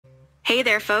Hey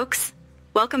there, folks!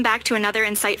 Welcome back to another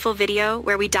insightful video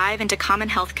where we dive into common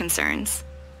health concerns.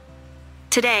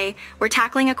 Today, we're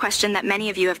tackling a question that many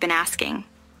of you have been asking.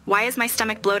 Why is my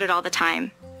stomach bloated all the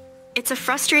time? It's a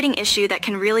frustrating issue that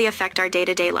can really affect our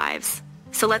day-to-day lives,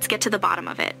 so let's get to the bottom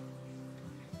of it.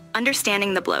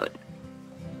 Understanding the bloat.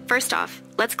 First off,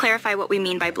 let's clarify what we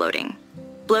mean by bloating.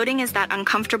 Bloating is that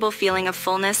uncomfortable feeling of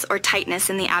fullness or tightness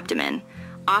in the abdomen,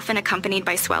 often accompanied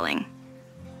by swelling.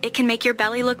 It can make your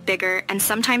belly look bigger and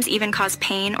sometimes even cause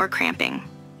pain or cramping.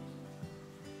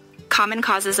 Common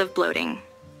causes of bloating.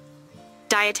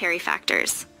 Dietary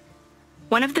factors.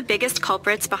 One of the biggest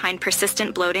culprits behind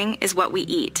persistent bloating is what we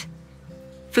eat.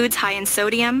 Foods high in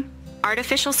sodium,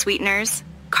 artificial sweeteners,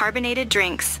 carbonated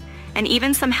drinks, and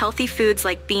even some healthy foods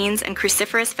like beans and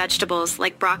cruciferous vegetables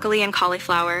like broccoli and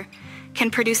cauliflower can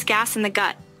produce gas in the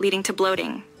gut, leading to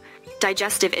bloating.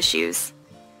 Digestive issues.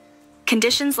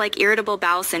 Conditions like irritable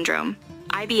bowel syndrome,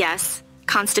 IBS,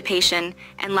 constipation,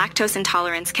 and lactose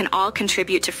intolerance can all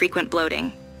contribute to frequent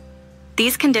bloating.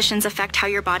 These conditions affect how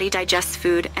your body digests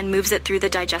food and moves it through the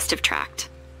digestive tract.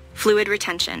 Fluid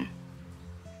retention.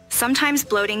 Sometimes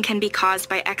bloating can be caused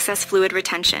by excess fluid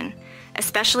retention,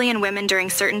 especially in women during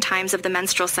certain times of the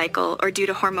menstrual cycle or due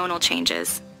to hormonal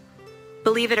changes.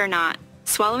 Believe it or not,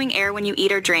 swallowing air when you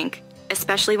eat or drink,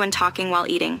 especially when talking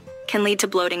while eating, can lead to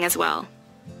bloating as well.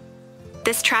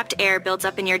 This trapped air builds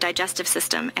up in your digestive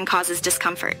system and causes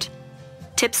discomfort.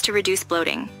 Tips to reduce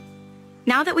bloating.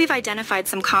 Now that we've identified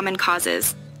some common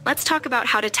causes, let's talk about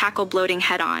how to tackle bloating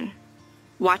head-on.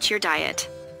 Watch your diet.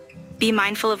 Be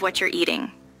mindful of what you're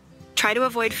eating. Try to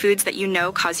avoid foods that you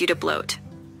know cause you to bloat.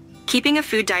 Keeping a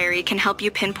food diary can help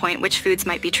you pinpoint which foods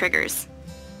might be triggers.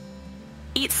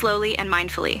 Eat slowly and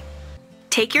mindfully.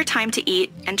 Take your time to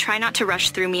eat and try not to rush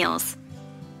through meals.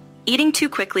 Eating too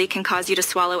quickly can cause you to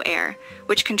swallow air,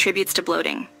 which contributes to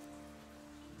bloating.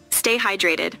 Stay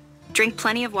hydrated. Drink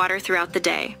plenty of water throughout the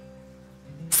day.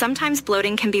 Sometimes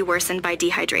bloating can be worsened by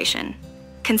dehydration.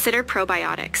 Consider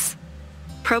probiotics.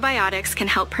 Probiotics can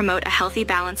help promote a healthy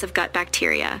balance of gut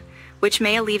bacteria, which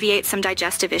may alleviate some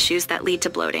digestive issues that lead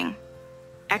to bloating.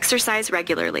 Exercise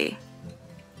regularly.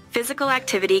 Physical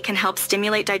activity can help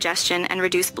stimulate digestion and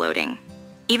reduce bloating.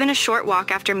 Even a short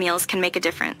walk after meals can make a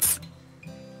difference.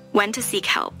 When to seek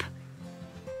help.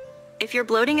 If your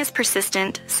bloating is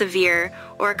persistent, severe,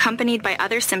 or accompanied by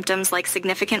other symptoms like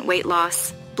significant weight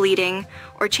loss, bleeding,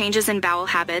 or changes in bowel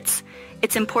habits,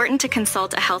 it's important to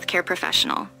consult a healthcare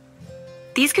professional.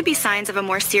 These could be signs of a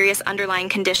more serious underlying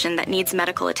condition that needs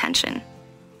medical attention.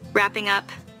 Wrapping up.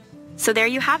 So there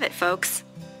you have it, folks.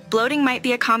 Bloating might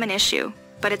be a common issue,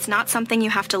 but it's not something you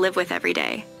have to live with every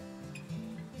day.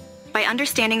 By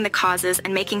understanding the causes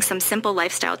and making some simple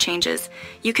lifestyle changes,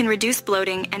 you can reduce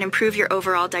bloating and improve your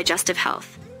overall digestive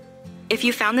health. If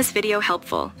you found this video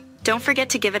helpful, don't forget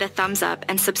to give it a thumbs up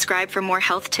and subscribe for more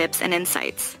health tips and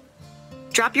insights.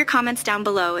 Drop your comments down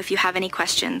below if you have any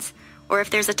questions, or if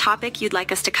there's a topic you'd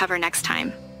like us to cover next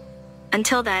time.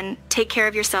 Until then, take care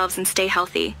of yourselves and stay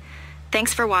healthy.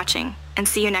 Thanks for watching, and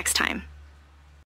see you next time.